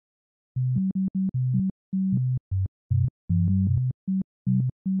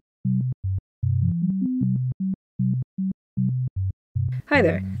Hi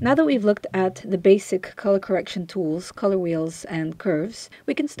there. Now that we've looked at the basic color correction tools, color wheels, and curves,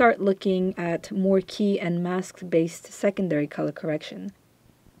 we can start looking at more key and mask-based secondary color correction.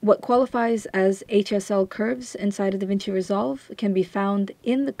 What qualifies as HSL curves inside of DaVinci Resolve can be found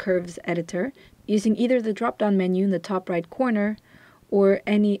in the Curves editor using either the drop-down menu in the top right corner or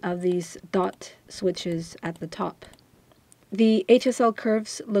any of these dot switches at the top. The HSL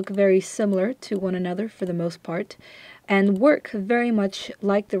curves look very similar to one another for the most part, and work very much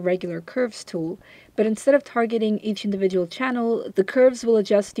like the regular curves tool, but instead of targeting each individual channel, the curves will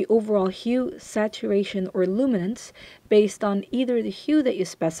adjust the overall hue, saturation, or luminance based on either the hue that you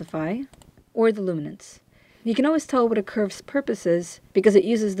specify or the luminance. You can always tell what a curve's purpose is because it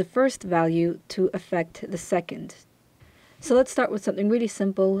uses the first value to affect the second. So let's start with something really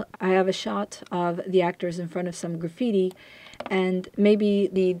simple. I have a shot of the actors in front of some graffiti, and maybe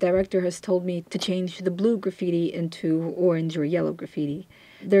the director has told me to change the blue graffiti into orange or yellow graffiti.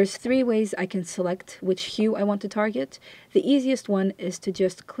 There's 3 ways I can select which hue I want to target. The easiest one is to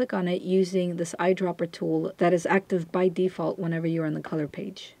just click on it using this eyedropper tool that is active by default whenever you're on the color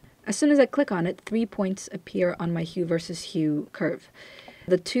page. As soon as I click on it, 3 points appear on my hue versus hue curve.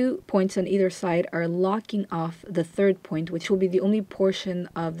 The 2 points on either side are locking off the 3rd point, which will be the only portion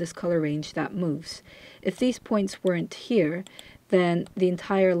of this color range that moves. If these points weren't here, then the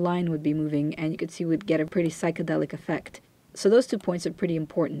entire line would be moving, and you could see we'd get a pretty psychedelic effect. So those 2 points are pretty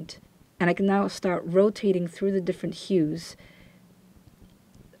important. And I can now start rotating through the different hues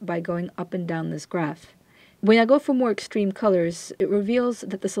by going up and down this graph. When I go for more extreme colors, it reveals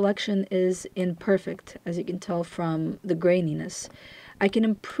that the selection is imperfect, as you can tell from the graininess. I can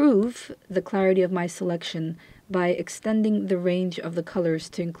improve the clarity of my selection by extending the range of the colors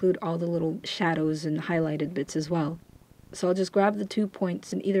to include all the little shadows and highlighted bits as well. So I'll just grab the 2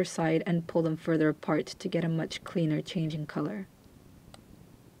 points on either side and pull them further apart to get a much cleaner change in color.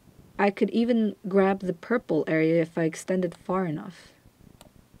 I could even grab the purple area if I extended far enough.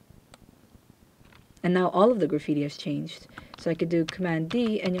 And now all of the graffiti has changed. So I could do Command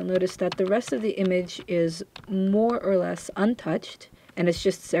D, and you'll notice that the rest of the image is more or less untouched, and it's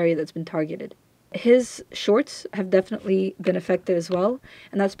just this area that's been targeted. His shorts have definitely been affected as well,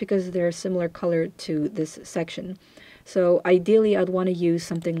 and that's because they're a similar color to this section. So ideally I'd want to use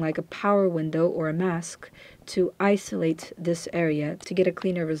something like a power window or a mask to isolate this area to get a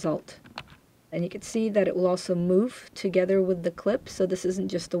cleaner result. And you can see that it will also move together with the clip, so this isn't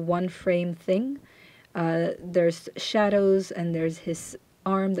just a one frame thing. There's shadows and there's his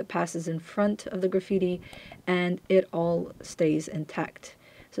arm that passes in front of the graffiti, and it all stays intact.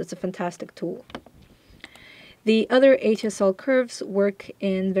 So it's a fantastic tool. The other HSL curves work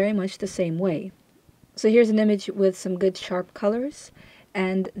in very much the same way. So here's an image with some good sharp colors,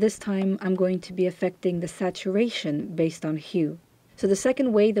 and this time I'm going to be affecting the saturation based on hue. So the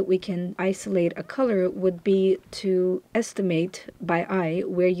second way that we can isolate a color would be to estimate by eye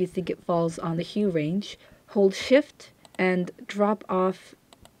where you think it falls on the hue range, hold Shift, and drop off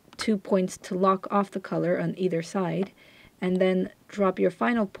 2 points to lock off the color on either side, and then drop your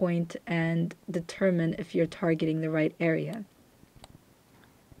final point and determine if you're targeting the right area.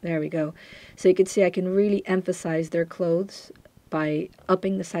 There we go. So you can see I can really emphasize their clothes by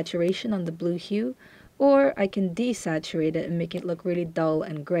upping the saturation on the blue hue, or I can desaturate it and make it look really dull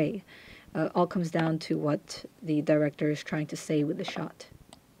and gray. All comes down to what the director is trying to say with the shot.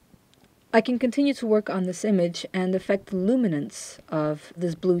 I can continue to work on this image and affect the luminance of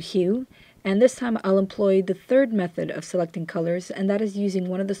this blue hue, and this time I'll employ the 3rd method of selecting colors, and that is using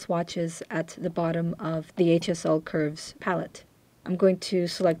one of the swatches at the bottom of the HSL Curves palette. I'm going to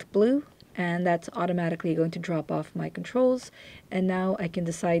select blue, and that's automatically going to drop off my controls, and now I can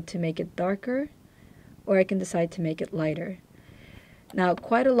decide to make it darker, or I can decide to make it lighter. Now,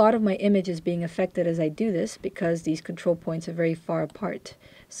 quite a lot of my image is being affected as I do this because these control points are very far apart.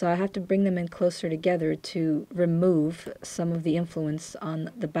 So I have to bring them in closer together to remove some of the influence on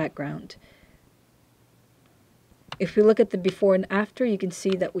the background. If we look at the before and after, you can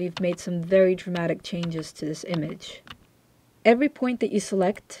see that we've made some very dramatic changes to this image. Every point that you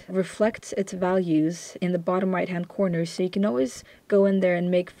select reflects its values in the bottom right-hand corner, so you can always go in there and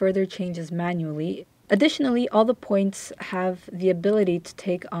make further changes manually. Additionally, all the points have the ability to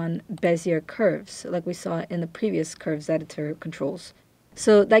take on Bezier curves, like we saw in the previous Curves editor controls.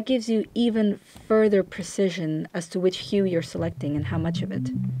 So that gives you even further precision as to which hue you're selecting and how much of it.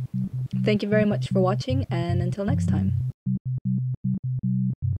 Thank you very much for watching, and until next time.